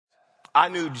I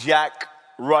knew Jack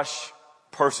Rush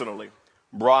personally.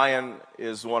 Brian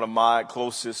is one of my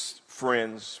closest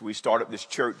friends. We started this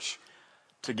church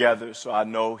together, so I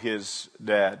know his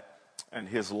dad and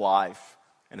his life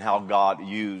and how God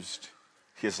used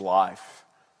his life.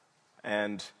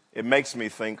 And it makes me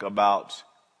think about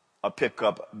a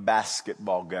pickup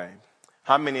basketball game.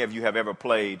 How many of you have ever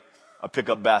played a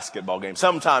pickup basketball game?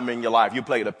 Sometime in your life, you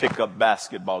played a pickup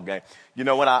basketball game. You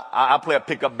know, when I play a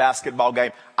pickup basketball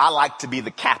game, I like to be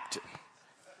the captain.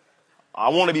 I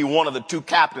want to be one of the two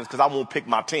captains because I won't pick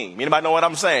my team. Anybody know what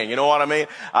I'm saying? You know what I mean?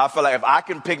 I feel like if I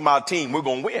can pick my team, we're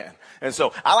going to win. And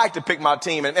so I like to pick my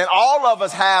team. And all of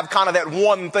us have kind of that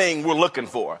one thing we're looking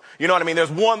for. You know what I mean? There's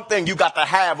one thing you got to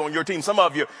have on your team. Some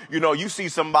of you, you know, you see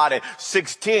somebody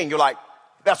 6'10", you're like,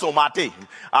 that's on my team.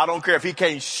 I don't care if he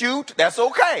can't shoot. That's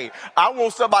okay. I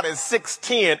want somebody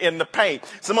 6'10" in the paint.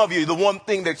 Some of you, the one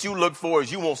thing that you look for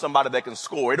is you want somebody that can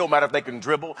score. It don't matter if they can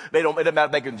dribble. It doesn't matter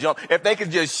if they can jump. If they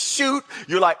can just shoot,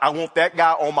 you're like, I want that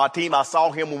guy on my team. I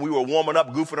saw him when we were warming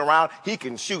up, goofing around. He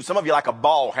can shoot. Some of you like a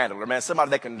ball handler, man. Somebody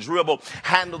that can dribble,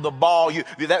 handle the ball.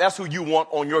 That's who you want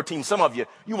on your team. Some of you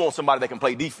want somebody that can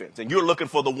play defense. And you're looking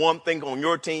for the one thing on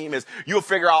your team is you'll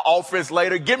figure out offense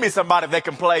later. Give me somebody that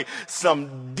can play some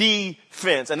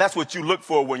defense. And that's what you look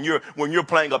for when you're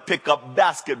playing a pickup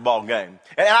basketball game.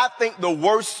 And I think the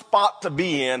worst spot to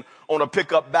be in on a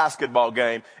pickup basketball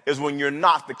game is when you're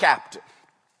not the captain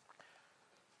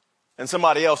and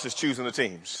somebody else is choosing the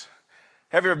teams.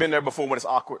 Have you ever been there before when it's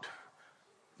awkward?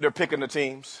 They're picking the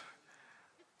teams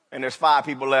and there's 5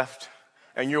 people left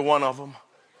and you're one of them.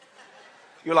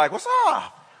 You're like, what's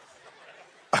up?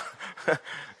 I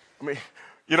mean,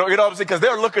 you know what I'm saying? Because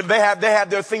they're looking, they have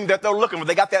their thing that they're looking for.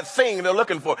 They got that thing they're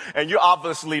looking for, and you're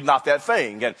obviously not that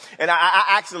thing. And I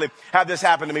actually had this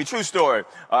happen to me. True story.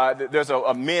 There's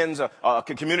a men's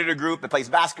community group that plays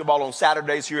basketball on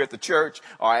Saturdays here at the church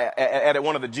or at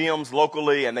one of the gyms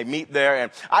locally, and they meet there.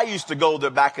 And I used to go there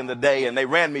back in the day, and they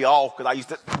ran me off because I used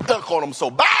to dunk on them so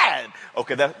bad.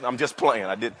 Okay, I'm just playing.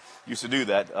 I used to do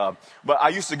that. But I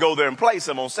used to go there and play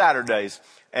some on Saturdays,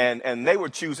 and they were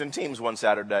choosing teams one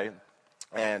Saturday.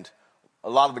 And a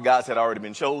lot of the guys had already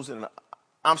been chosen, and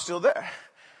I'm still there.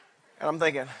 And I'm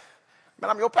thinking,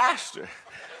 man, I'm your pastor.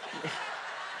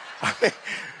 I mean,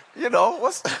 you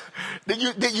know,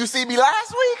 did you see me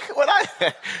last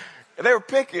week? They were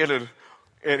picking,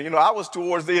 and you know, I was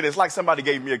towards the end. It's like somebody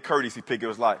gave me a courtesy pick. It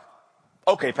was like,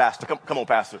 okay, pastor, come on,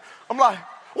 pastor. I'm like,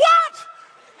 what?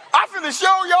 I'm finna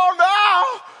show y'all now.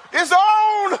 It's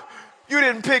on. You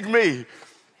didn't pick me.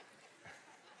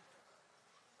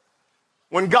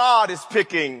 When God is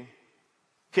picking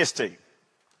his team,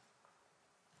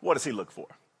 what does he look for?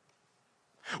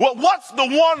 Well, what's the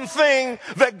one thing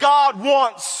that God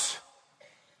wants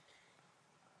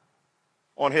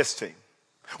on his team?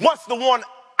 What's the one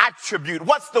attribute?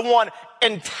 What's the one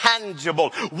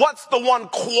intangible? What's the one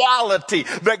quality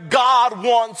that God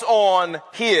wants on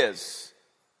his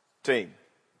team?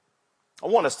 I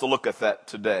want us to look at that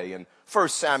today in 1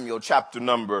 Samuel chapter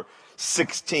number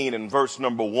 16 and verse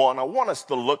number 1. I want us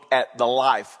to look at the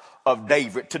life of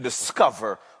David to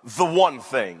discover the one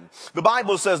thing. The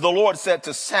Bible says the Lord said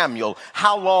to Samuel,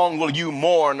 how long will you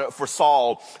mourn for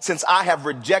Saul, since I have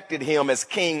rejected him as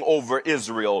king over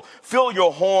Israel? Fill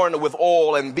your horn with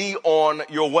oil and be on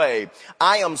your way.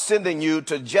 I am sending you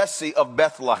to Jesse of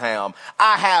Bethlehem.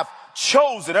 I have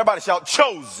chosen. Everybody shout,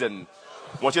 chosen.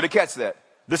 I want you to catch that.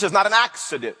 This is not an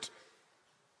accident.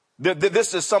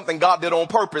 This is something God did on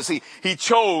purpose. He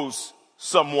chose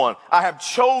someone. I have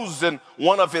chosen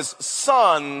one of his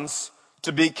sons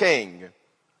to be king.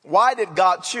 Why did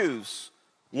God choose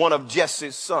one of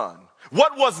Jesse's son?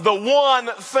 What was the one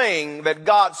thing that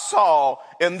God saw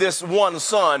in this one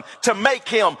son to make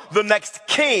him the next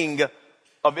king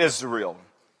of Israel?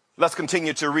 Let's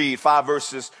continue to read 5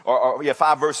 verses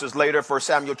later. 1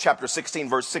 Samuel chapter 16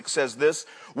 verse 6 says this.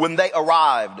 When they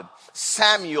arrived,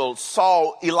 Samuel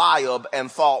saw Eliab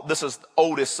and thought, this is the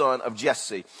oldest son of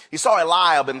Jesse. He saw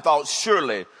Eliab and thought,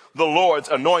 surely the Lord's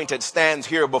anointed stands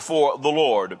here before the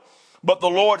Lord. But the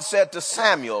Lord said to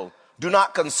Samuel, do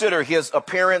not consider his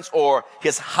appearance or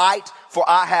his height, for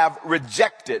I have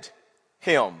rejected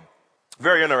him.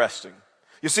 Very interesting.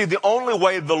 You see, the only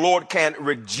way the Lord can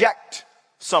reject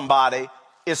somebody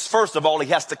is, first of all,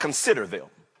 he has to consider them.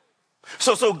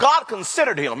 So God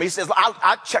considered him. He says,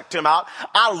 I checked him out.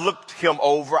 I looked him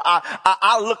over.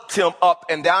 I looked him up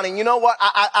and down. And you know what?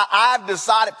 I've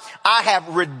decided I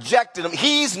have rejected him.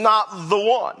 He's not the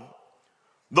one.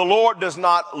 The Lord does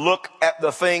not look at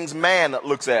the things man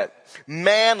looks at.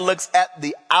 Man looks at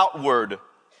the outward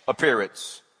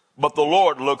appearance, but the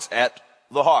Lord looks at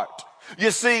the heart.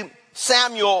 You see,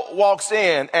 Samuel walks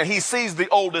in and he sees the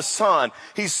oldest son.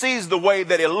 He sees the way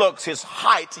that he looks, his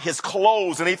height, his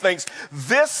clothes, and he thinks,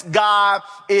 this guy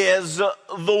is the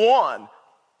one.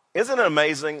 Isn't it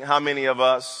amazing how many of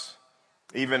us,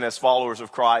 even as followers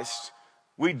of Christ,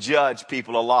 we judge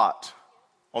people a lot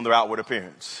on their outward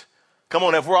appearance? Come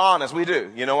on, if we're honest, we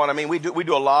do. You know what I mean? We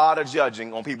do a lot of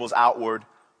judging on people's outward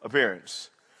appearance.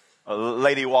 A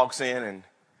lady walks in and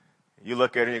you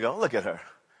look at her and you go, look at her.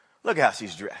 Look how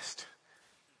she's dressed.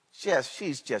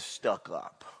 She's just stuck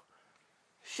up.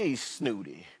 She's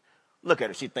snooty. Look at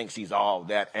her. She thinks she's all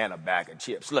that and a bag of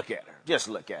chips. Look at her. Just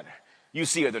look at her. You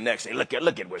see her the next day. Look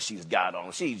at what she's got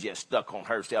on. She's just stuck on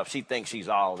herself. She thinks she's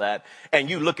all that. And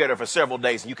you look at her for several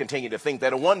days and you continue to think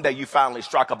that. And one day you finally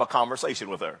strike up a conversation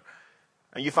with her.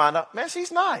 And you find out, man,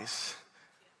 she's nice.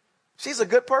 She's a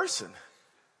good person.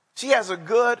 She has a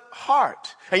good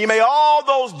heart. And you make all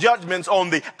those judgments on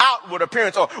the outward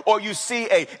appearance. Or you see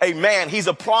a man, he's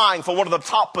applying for one of the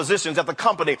top positions at the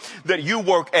company that you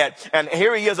work at. And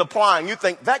here he is applying. You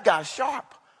think, that guy's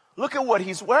sharp. Look at what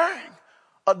he's wearing.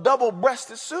 A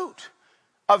double-breasted suit.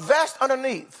 A vest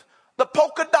underneath. The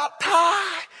polka dot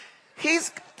tie.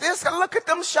 Look at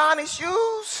them shiny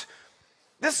shoes.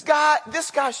 This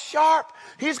guy's sharp.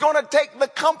 He's going to take the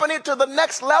company to the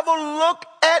next level. Look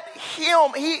at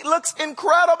him. He looks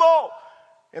incredible.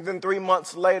 And then 3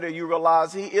 months later, you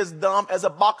realize he is dumb as a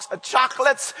box of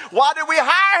chocolates. Why did we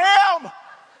hire him?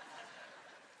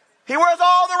 He wears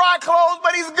all the right clothes,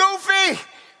 but he's goofy.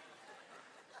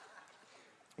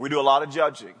 We do a lot of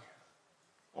judging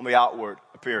on the outward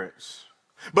appearance.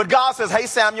 But God says, hey,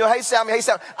 Samuel,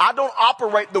 I don't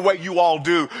operate the way you all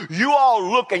do. You all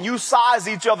look and you size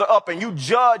each other up and you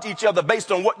judge each other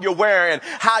based on what you're wearing,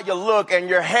 how you look and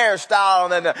your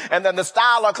hairstyle and then the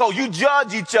style of clothes. You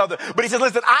judge each other. But he says,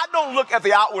 listen, I don't look at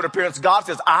the outward appearance. God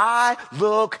says, I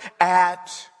look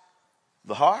at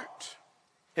the heart.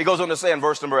 He goes on to say in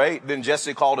verse number 8, then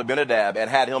Jesse called Abinadab and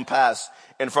had him pass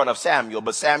in front of Samuel.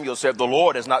 But Samuel said, the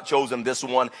Lord has not chosen this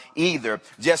one either.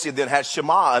 Jesse then had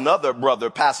Shammah, another brother,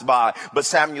 pass by. But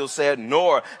Samuel said,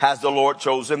 nor has the Lord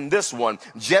chosen this one.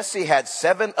 Jesse had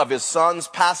 7 of his sons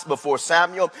pass before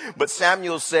Samuel. But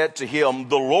Samuel said to him,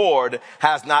 the Lord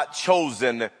has not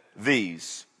chosen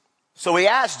these. So he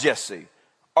asked Jesse,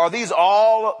 are these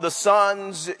all the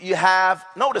sons you have?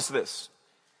 Notice this.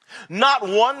 Not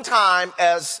one time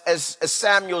as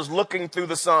Samuel's looking through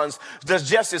the sons does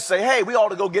Jesse say, hey, we ought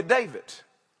to go get David.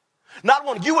 Not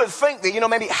one. You would think that,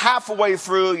 maybe halfway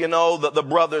through, the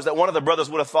brothers, that one of the brothers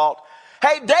would have thought,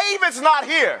 hey, David's not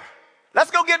here. Let's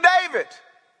go get David.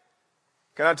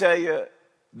 Can I tell you,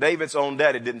 David's own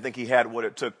daddy didn't think he had what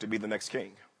it took to be the next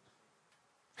king.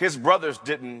 His brothers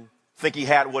didn't think he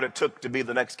had what it took to be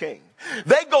the next king.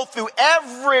 They go through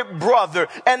every brother,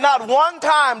 and not one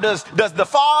time does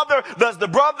the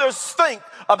brothers think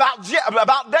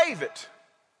about David.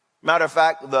 Matter of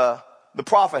fact, the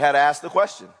prophet had asked the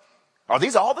question, are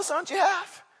these all the sons you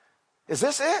have? Is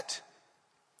this it?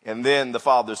 And then the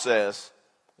father says,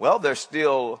 well, they're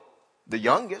still the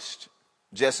youngest.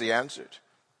 Jesse answered.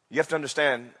 You have to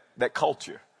understand that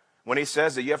culture. When he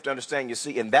says that, you have to understand, you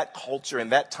see, in that culture, in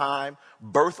that time,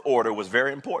 birth order was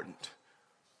very important.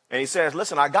 And he says,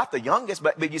 listen, I got the youngest,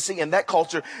 but you see, in that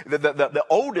culture, the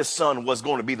oldest son was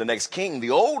going to be the next king.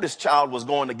 The oldest child was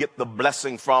going to get the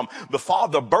blessing from the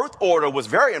father. Birth order was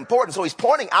very important. So he's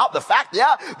pointing out the fact,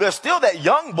 yeah, there's still that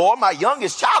young boy, my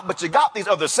youngest child, but you got these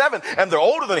other 7 and they're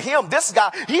older than him. This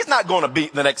guy, he's not going to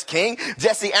be the next king.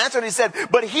 Jesse answered, he said,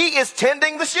 but he is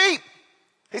tending the sheep.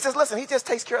 He says, listen, he just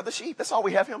takes care of the sheep. That's all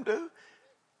we have him do.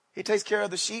 He takes care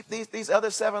of the sheep. These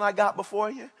other 7 I got before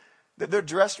you, they're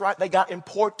dressed right. They got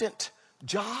important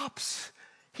jobs.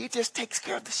 He just takes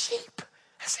care of the sheep.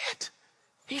 That's it.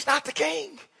 He's not the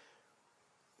king.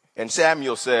 And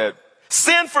Samuel said,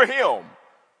 send for him.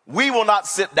 We will not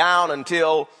sit down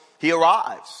until he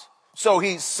arrives. So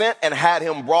he sent and had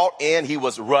him brought in. He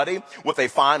was ruddy with a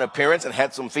fine appearance and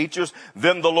had some features.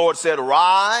 Then the Lord said,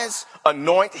 rise,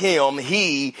 anoint him.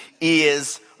 He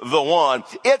is the one.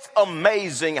 It's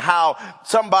amazing how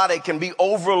somebody can be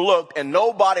overlooked and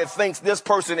nobody thinks this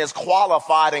person is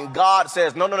qualified, and God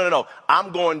says, no,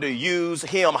 I'm going to use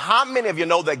him. How many of you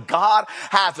know that God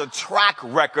has a track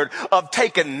record of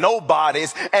taking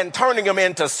nobodies and turning them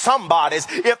into somebodies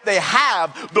if they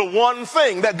have the one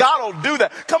thing? That God will do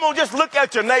that. Come on, just look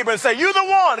at your neighbor and say, you're the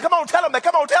one. Come on, tell him that.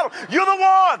 Come on, tell him you're the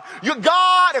one. You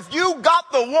God, if you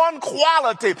got the one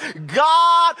quality,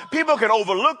 God, people can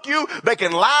overlook you. They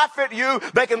can laugh at you.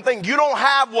 They can think you don't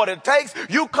have what it takes.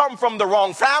 You come from the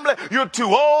wrong family. You're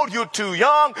too old. You're too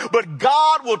young. But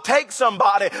God will take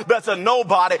somebody that's a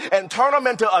nobody and turn them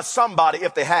into a somebody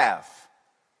if they have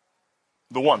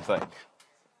The one thing.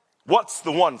 What's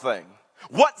the one thing?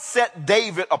 What set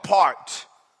David apart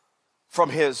from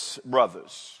his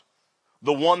brothers?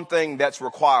 The one thing that's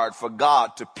required for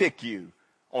God to pick you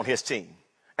on his team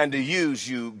and to use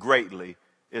you greatly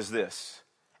is this: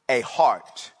 a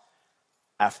heart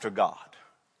after God.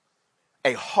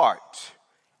 A heart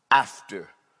after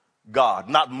God.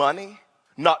 Not money,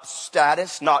 not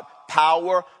status, not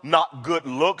power, not good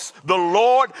looks. The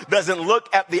Lord doesn't look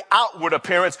at the outward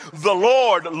appearance. The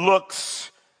Lord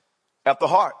looks at the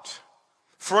heart.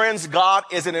 Friends, God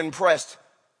isn't impressed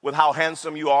with how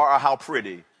handsome you are or how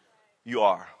pretty you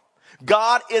are.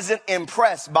 God isn't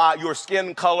impressed by your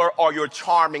skin color or your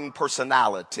charming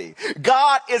personality.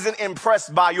 God isn't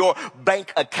impressed by your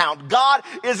bank account. God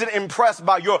isn't impressed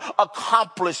by your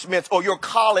accomplishments or your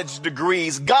college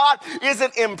degrees. God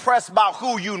isn't impressed by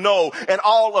who you know and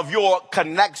all of your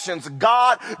connections.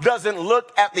 God doesn't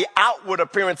look at the outward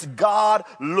appearance. God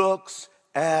looks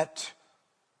at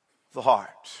the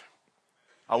heart.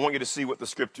 I want you to see what the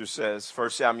scripture says. 1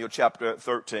 Samuel chapter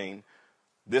 13.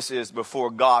 This is before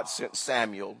God sent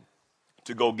Samuel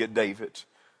to go get David.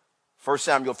 1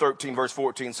 Samuel 13 verse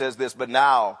 14 says this: but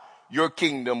now your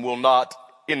kingdom will not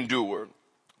endure.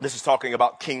 This is talking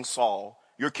about King Saul.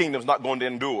 Your kingdom's not going to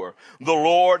endure. The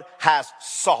Lord has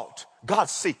sought.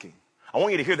 God's seeking. I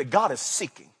want you to hear that God is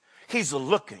seeking. He's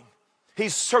looking.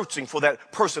 He's searching for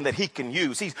that person that he can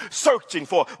use. He's searching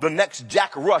for the next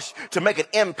Jack Rush to make an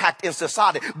impact in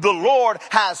society. The Lord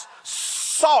has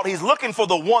sought. He's looking for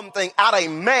the one thing out of a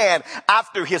man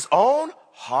after his own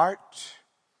heart,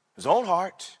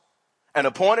 and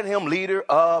appointed him leader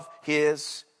of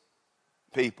his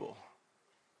people.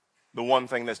 The one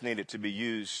thing that's needed to be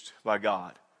used by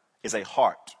God is a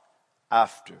heart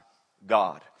after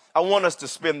God. I want us to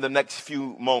spend the next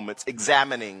few moments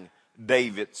examining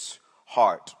David's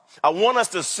heart. I want us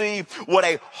to see what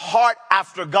a heart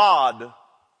after God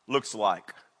looks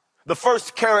like. The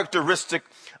first characteristic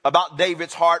about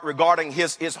David's heart regarding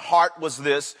his heart was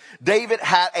this: David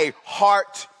had a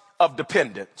heart of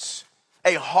dependence.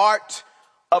 A heart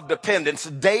of dependence.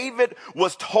 David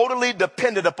was totally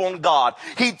dependent upon God.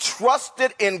 He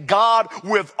trusted in God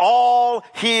with all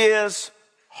his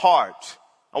heart.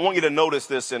 I want you to notice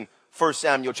this in 1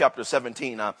 Samuel chapter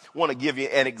 17. I want to give you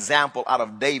an example out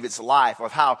of David's life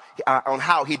of how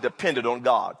he depended on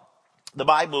God. The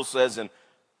Bible says in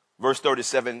verse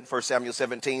 37, 1 Samuel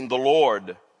 17, the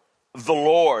Lord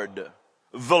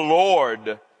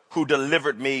who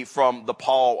delivered me from the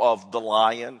paw of the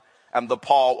lion and the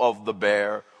paw of the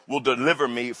bear will deliver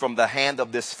me from the hand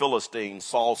of this Philistine.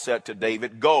 Saul said to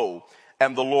David, go,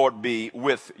 and the Lord be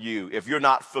with you. If you're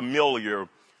not familiar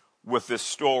with this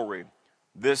story,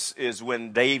 this is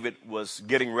when David was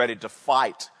getting ready to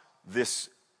fight this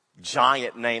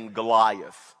giant named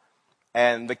Goliath.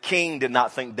 And the king did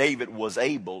not think David was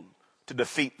able to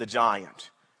defeat the giant.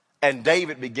 And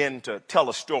David began to tell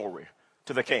a story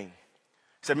to the king.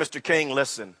 He said, Mr. King,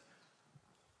 listen,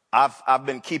 I've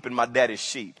been keeping my daddy's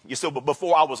sheep. You see, but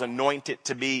before I was anointed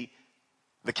to be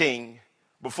the king,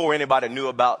 before anybody knew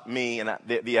about me and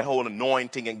the whole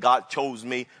anointing and God chose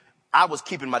me, I was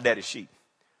keeping my daddy's sheep.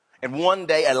 And one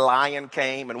day a lion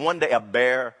came and one day a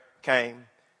bear came.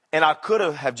 And I could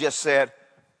have just said,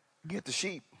 get the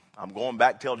sheep. I'm going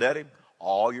back, tell daddy,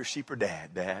 all your sheep are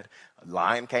dead, dad. A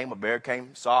lion came, a bear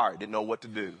came. Sorry, didn't know what to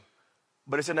do.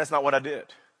 But he said, that's not what I did.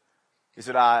 He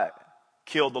said, I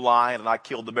killed the lion and I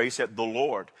killed the bear. He said, the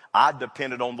Lord. I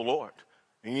depended on the Lord.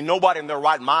 And nobody in their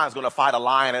right mind is going to fight a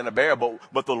lion and a bear,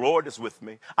 but the Lord is with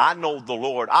me. I know the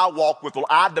Lord. I walk with the Lord.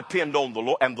 I depend on the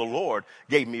Lord. And the Lord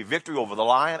gave me victory over the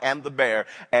lion and the bear.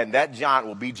 And that giant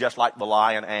will be just like the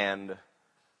lion and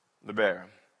the bear.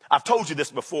 I've told you this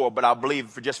before, but I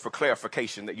believe just for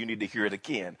clarification that you need to hear it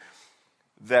again.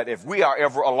 That if we are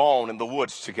ever alone in the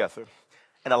woods together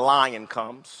and a lion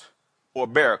comes or a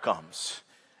bear comes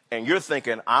and you're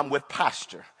thinking, I'm with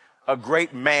Pastor, a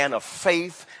great man of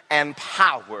faith and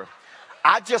power,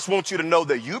 I just want you to know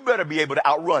that you better be able to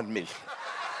outrun me.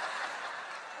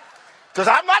 Because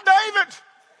I'm not David.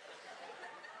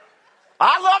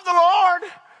 I love the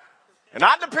Lord and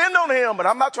I depend on him, but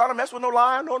I'm not trying to mess with no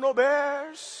lion or no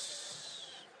bears.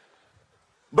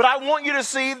 But I want you to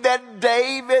see that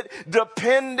David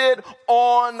depended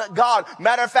on God.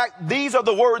 Matter of fact, these are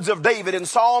the words of David in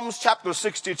Psalms chapter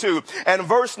 62 and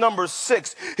verse number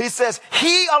 6. He says,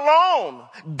 he alone,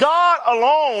 God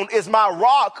alone is my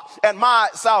rock and my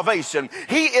salvation.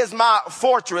 He is my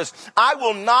fortress. I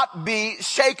will not be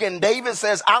shaken. David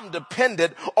says, I'm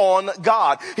dependent on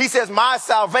God. He says, my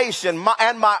salvation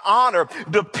and my honor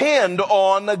depend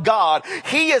on God.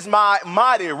 He is my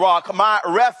mighty rock, my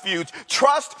refuge.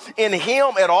 Trust trust in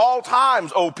him at all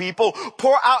times, O people.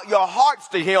 Pour out your hearts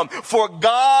to him, for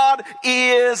God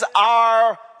is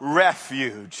our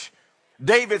refuge.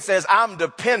 David says, I'm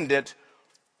dependent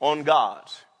on God.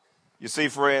 You see,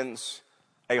 friends,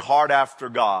 a heart after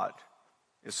God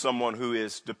is someone who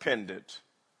is dependent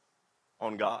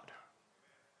on God.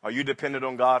 Are you dependent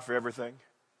on God for everything?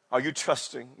 Are you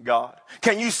trusting God?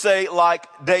 Can you say like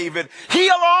David, he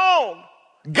alone,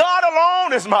 God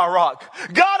alone is my rock.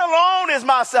 God alone is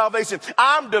my salvation.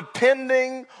 I'm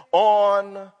depending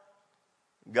on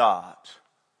God.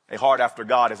 A heart after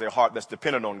God is a heart that's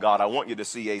dependent on God. I want you to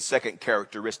see a second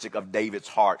characteristic of David's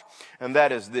heart, and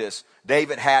that is this.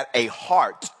 David had a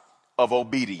heart of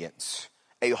obedience.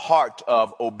 A heart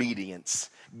of obedience.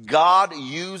 God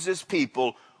uses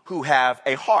people who have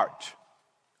a heart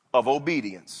of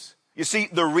obedience. You see,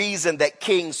 the reason that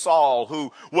King Saul,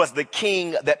 who was the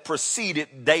king that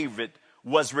preceded David,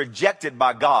 was rejected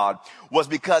by God was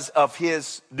because of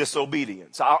his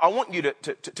disobedience. I want you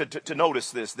to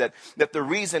notice this, that the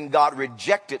reason God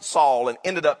rejected Saul and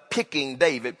ended up picking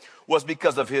David was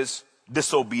because of his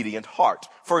disobedient heart.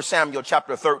 1 Samuel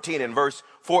chapter 13 and verse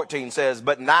 14 says,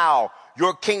 but now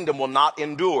your kingdom will not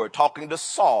endure. Talking to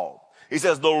Saul. He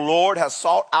says, the Lord has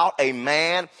sought out a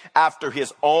man after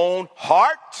his own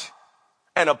heart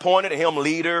and appointed him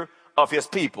leader of his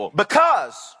people,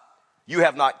 because you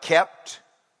have not kept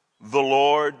the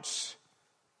Lord's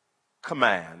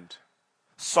command.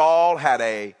 Saul had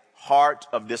a heart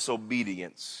of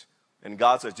disobedience. And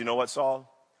God says, you know what,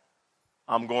 Saul?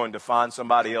 I'm going to find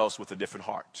somebody else with a different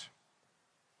heart.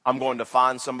 I'm going to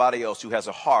find somebody else who has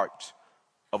a heart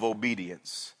of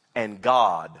obedience. And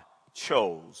God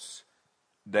chose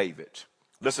David.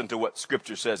 Listen to what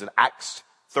scripture says in Acts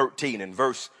 13 and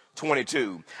verse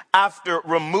 22. After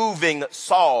removing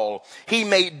Saul, he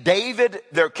made David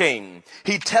their king.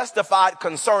 He testified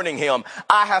concerning him,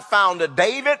 I have found a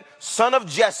David, son of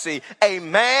Jesse, a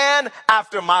man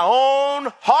after my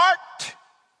own heart.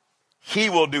 He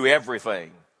will do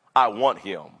everything I want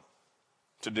him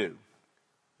to do.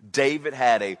 David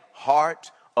had a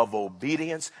heart of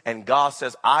obedience, and God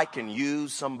says, I can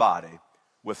use somebody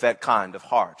with that kind of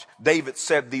heart. David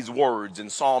said these words in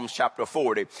Psalms chapter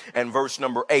 40 and verse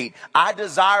number 8. I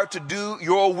desire to do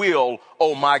your will,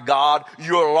 O my God.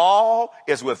 Your law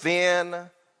is within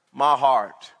my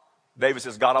heart. David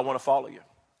says, God, I want to follow you.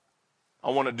 I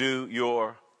want to do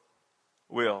your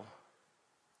will.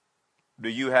 Do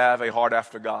you have a heart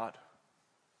after God?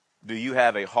 Do you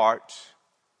have a heart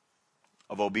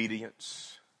of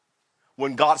obedience?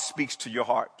 When God speaks to your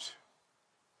heart,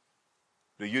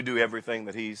 do you do everything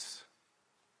that he's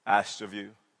asked of you?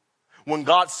 When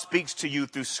God speaks to you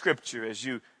through scripture, as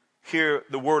you hear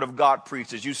the word of God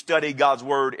preached, as you study God's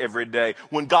word every day,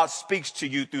 when God speaks to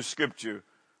you through scripture,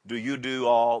 do you do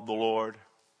all the Lord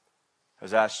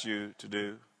has asked you to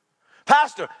do?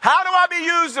 Pastor, how do I be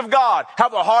used of God?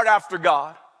 Have a heart after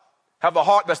God. Have a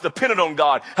heart that's dependent on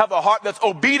God. Have a heart that's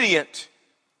obedient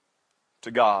to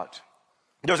God.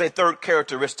 There's a third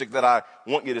characteristic that I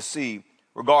want you to see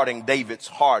regarding David's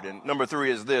heart. And number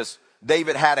 3 is this.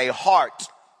 David had a heart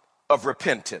of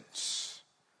repentance.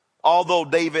 Although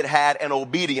David had an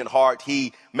obedient heart,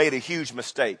 he made a huge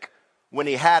mistake when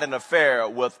he had an affair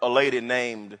with a lady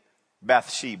named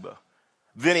Bathsheba.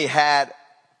 Then he had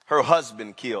her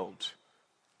husband killed.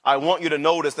 I want you to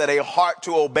notice that a heart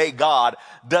to obey God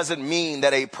doesn't mean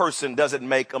that a person doesn't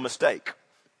make a mistake.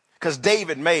 Because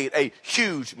David made a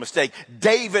huge mistake.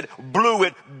 David blew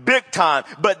it big time.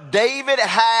 But David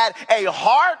had a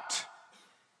heart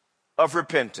of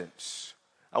repentance.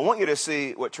 I want you to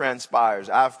see what transpires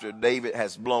after David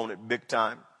has blown it big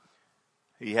time.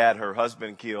 He had her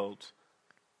husband killed.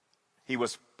 He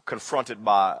was confronted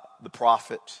by the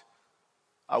prophet.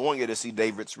 I want you to see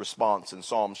David's response in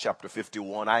Psalms chapter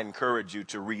 51. I encourage you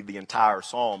to read the entire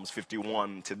Psalms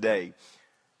 51 today.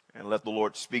 And let the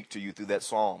Lord speak to you through that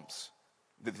Psalms,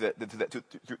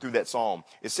 through that Psalm.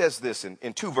 It says this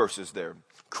in 2 verses there.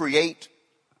 Create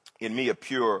in me a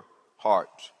pure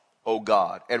heart, O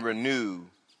God, and renew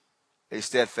a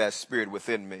steadfast spirit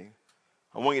within me.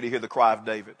 I want you to hear the cry of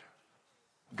David.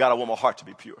 God, I want my heart to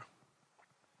be pure.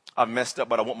 I've messed up,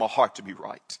 but I want my heart to be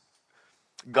right.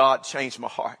 God, change my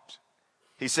heart.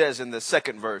 He says in the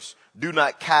 2nd verse, do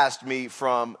not cast me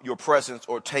from your presence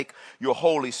or take your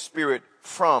Holy Spirit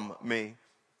from me.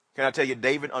 Can I tell you,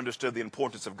 David understood the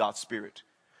importance of God's Spirit.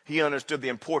 He understood the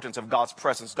importance of God's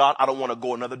presence. God, I don't want to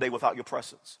go another day without your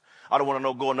presence. I don't want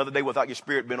to go another day without your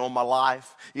spirit being on my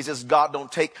life. He says, God,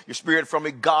 don't take your spirit from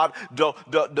me. God,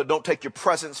 don't take your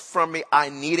presence from me. I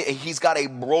need it. And he's got a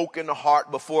broken heart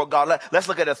before God. Let's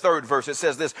look at the third verse. It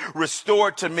says this,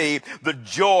 restore to me the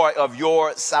joy of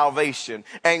your salvation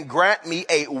and grant me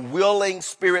a willing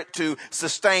spirit to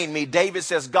sustain me. David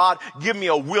says, God, give me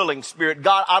a willing spirit.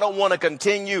 God, I don't want to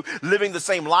continue living the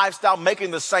same lifestyle,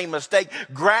 making the same mistake.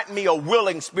 Grant me a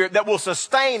willing spirit that will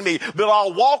sustain me, that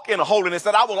I'll walk in holiness,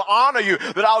 that I will honor you,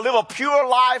 that I'll live a pure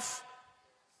life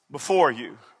before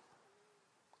you.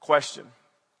 Question.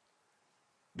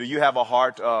 Do you have a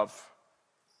heart of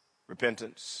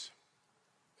repentance?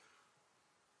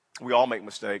 We all make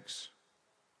mistakes.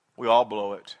 We all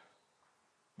blow it.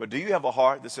 But do you have a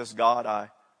heart that says, God, I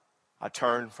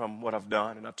turn from what I've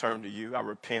done and I turn to you. I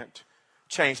repent.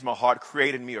 Change my heart.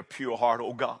 Create in me a pure heart,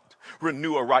 oh God.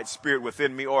 Renew a right spirit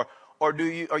within me. Or are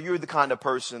you the kind of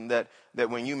person that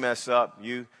when you mess up,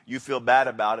 you feel bad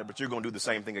about it, but you're going to do the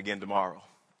same thing again tomorrow?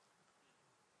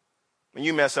 When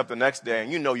you mess up the next day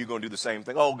and you know you're going to do the same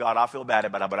thing, oh God, I feel bad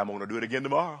about it, but I'm going to do it again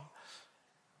tomorrow.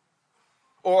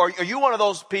 Or are you one of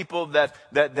those people that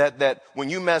when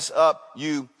you mess up,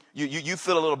 you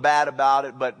feel a little bad about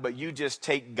it, but you just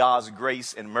take God's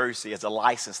grace and mercy as a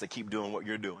license to keep doing what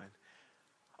you're doing?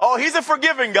 Oh, he's a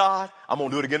forgiving God. I'm going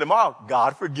to do it again tomorrow.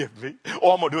 God, forgive me.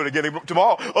 Oh, I'm going to do it again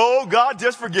tomorrow. Oh, God,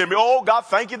 just forgive me. Oh, God,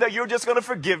 thank you that you're just going to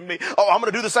forgive me. Oh, I'm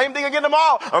going to do the same thing again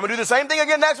tomorrow. I'm going to do the same thing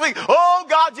again next week. Oh,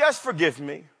 God, just forgive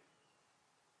me.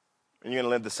 And you're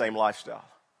going to live the same lifestyle.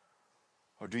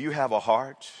 Or do you have a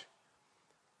heart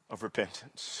of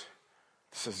repentance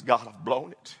that says, God, I've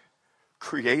blown it.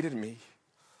 Created me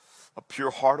a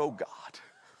pure heart, oh God,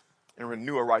 and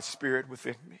renew a right spirit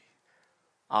within me.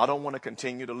 I don't want to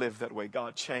continue to live that way.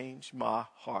 God, change my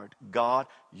heart. God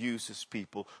uses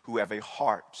people who have a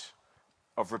heart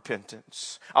of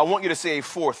repentance. I want you to see a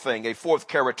fourth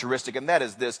characteristic, and that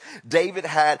is this. David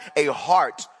had a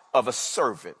heart of a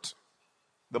servant.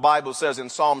 The Bible says in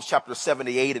Psalms chapter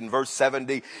 78 and verse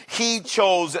 70, he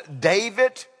chose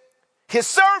David, his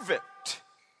servant,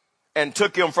 and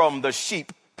took him from the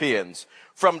sheep pens.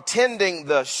 From tending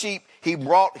the sheep, he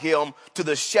brought him to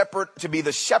the shepherd, to be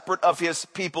the shepherd of his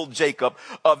people, Jacob,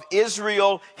 of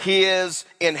Israel, his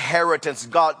inheritance.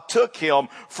 God took him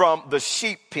from the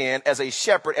sheep pen as a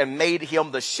shepherd and made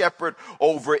him the shepherd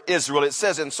over Israel. It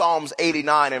says in Psalms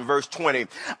 89 and verse 20,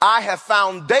 I have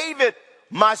found David,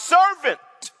 my servant.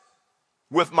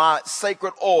 With my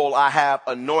sacred oil, I have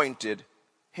anointed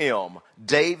him.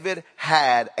 David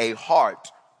had a heart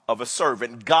of a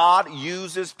servant. God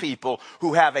uses people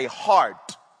who have a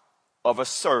heart of a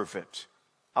servant.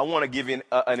 I want to give you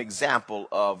an example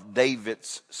of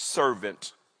David's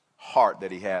servant heart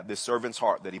that he had, this servant's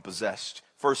heart that he possessed.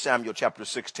 1 Samuel chapter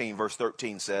 16 verse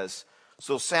 13 says,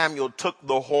 so Samuel took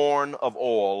the horn of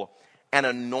oil and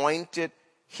anointed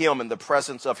him in the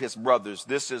presence of his brothers.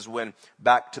 This is when,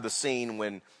 back to the scene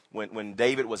when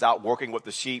David was out working with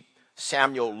the sheep,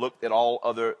 Samuel looked at all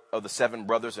other of the 7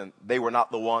 brothers and they were not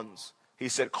the ones. He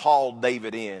said, call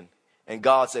David in. And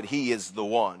God said, he is the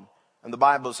one. And the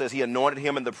Bible says he anointed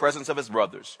him in the presence of his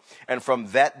brothers. And from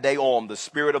that day on, the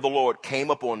Spirit of the Lord came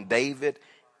upon David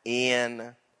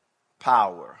in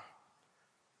power.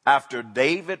 After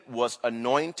David was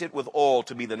anointed with oil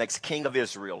to be the next king of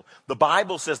Israel, the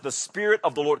Bible says the Spirit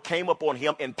of the Lord came upon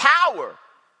him in power.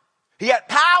 He had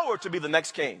power to be the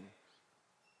next king.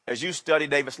 As you study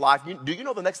David's life, do you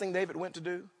know the next thing David went to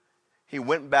do? He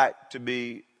went back to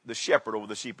be the shepherd over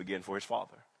the sheep again for his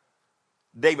father.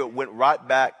 David went right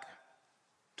back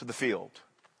to the field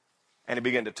and he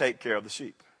began to take care of the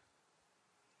sheep.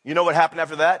 You know what happened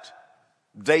after that?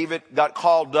 David got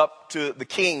called up to the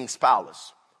king's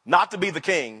palace, not to be the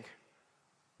king,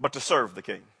 but to serve the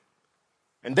king.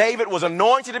 And David was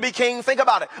anointed to be king. Think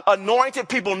about it. Anointed.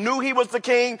 People knew he was the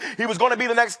king. He was going to be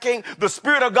the next king. The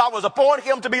Spirit of God was upon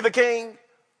him to be the king.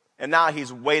 And now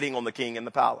he's waiting on the king in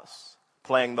the palace,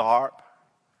 playing the harp.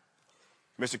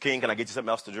 Mr. King, can I get you something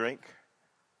else to drink?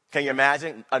 Can you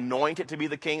imagine? Anointed to be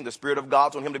the king. The Spirit of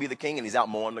God's on him to be the king, and he's out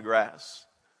mowing the grass.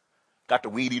 Got the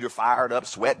weed eater fired up,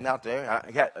 sweating out there.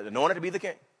 Anointed to be the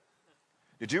king.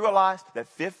 Did you realize that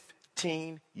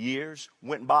 15 years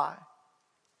went by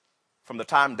from the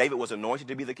time David was anointed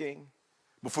to be the king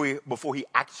before he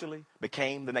actually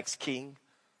became the next king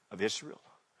of Israel?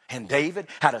 And David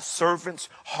had a servant's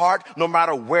heart. No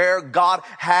matter where God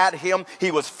had him, he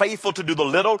was faithful to do the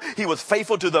little. He was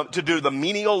faithful to do the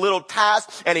menial little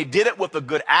tasks. And he did it with a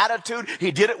good attitude.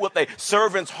 He did it with a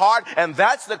servant's heart. And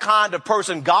that's the kind of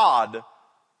person God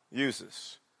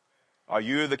uses. Are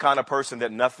you the kind of person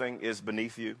that nothing is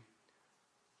beneath you?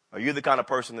 Are you the kind of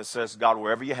person that says, God,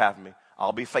 wherever you have me,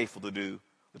 I'll be faithful to do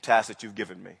the task that you've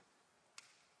given me.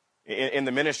 In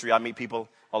the ministry, I meet people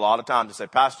a lot of times that say,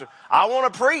 Pastor, I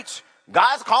want to preach.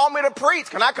 God's called me to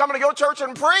preach. Can I come to your church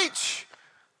and preach?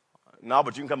 No,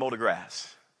 but you can come mow the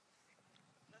grass.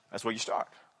 That's where you start.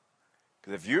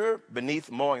 Because if you're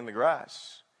beneath mowing the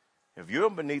grass, if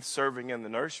you're beneath serving in the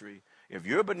nursery, if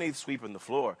you're beneath sweeping the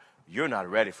floor, you're not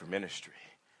ready for ministry.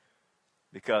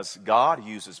 Because God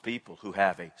uses people who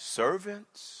have a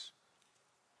servant's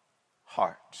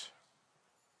heart.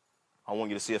 I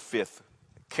want you to see a fifth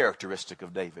characteristic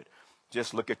of David.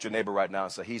 Just look at your neighbor right now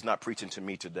and say, he's not preaching to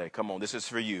me today. Come on, this is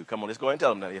for you. Come on, let's go ahead and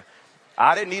tell him that.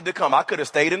 I didn't need to come. I could have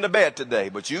stayed in the bed today,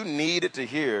 but you needed to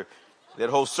hear that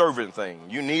whole servant thing.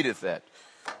 You needed that.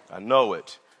 I know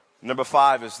it. Number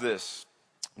 5 is this.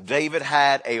 David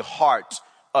had a heart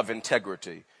of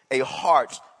integrity. A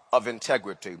heart of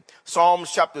integrity.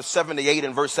 Psalms chapter 78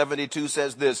 and verse 72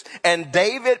 says this, and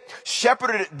David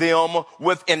shepherded them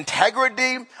with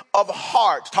integrity of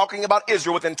heart, talking about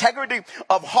Israel, with integrity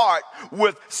of heart,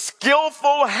 with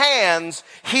skillful hands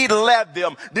he led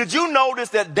them. Did you notice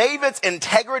that David's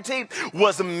integrity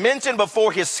was mentioned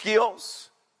before his skills?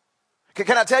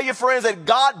 Can I tell you, friends, that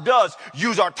God does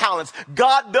use our talents.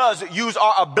 God does use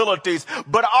our abilities.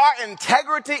 But our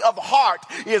integrity of heart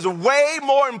is way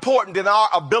more important than our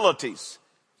abilities,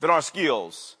 than our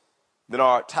skills, than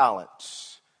our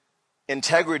talents.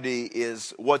 Integrity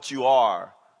is what you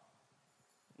are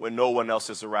when no one else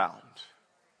is around.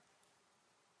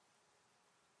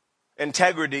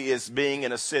 Integrity is being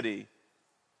in a city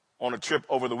on a trip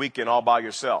over the weekend all by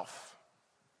yourself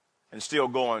and still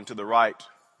going to the right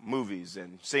movies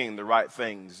and seeing the right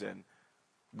things and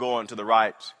going to the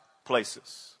right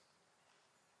places.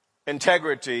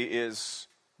 Integrity is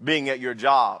being at your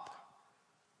job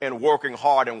and working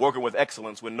hard and working with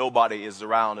excellence when nobody is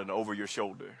around and over your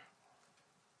shoulder.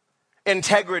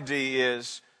 Integrity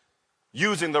is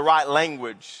using the right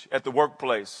language at the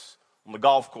workplace, on the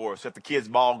golf course, at the kids'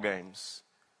 ball games,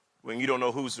 when you don't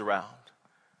know who's around.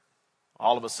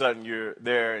 All of a sudden you're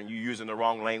there and you're using the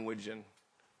wrong language, and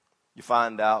you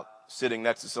find out sitting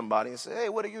next to somebody and say, hey,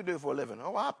 what do you do for a living?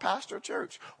 Oh, I pastor a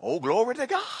church. Oh, glory to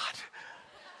God.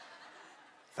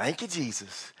 Thank you,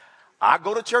 Jesus. I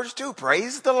go to church too.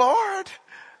 Praise the Lord.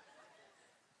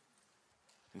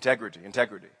 Integrity,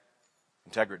 integrity,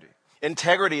 integrity.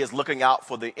 Integrity is looking out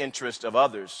for the interest of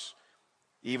others,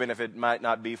 even if it might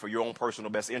not be for your own personal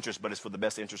best interest, but it's for the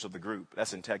best interest of the group.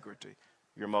 That's integrity,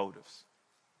 your motives.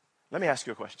 Let me ask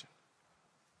you a question.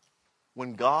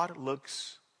 When God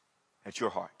looks at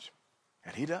your heart,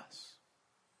 and he does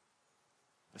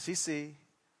he see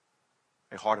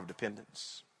a heart of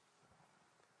dependence?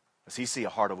 Does he see a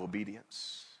heart of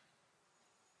obedience?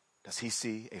 Does he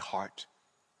see a heart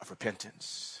of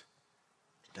repentance?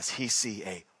 Does he see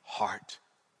a heart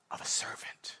of a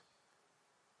servant?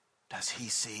 Does he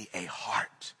see a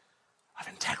heart of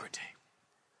integrity?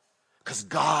 Because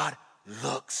God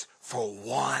looks for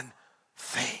one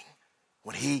thing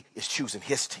when he is choosing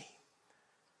his team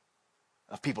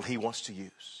of people he wants to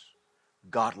use.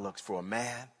 God looks for a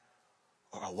man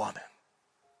or a woman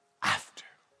after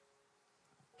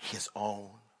his own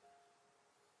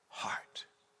heart.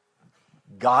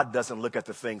 God doesn't look at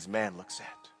the things man looks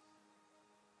at.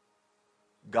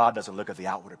 God doesn't look at the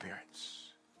outward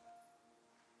appearance.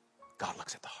 God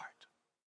looks at the heart.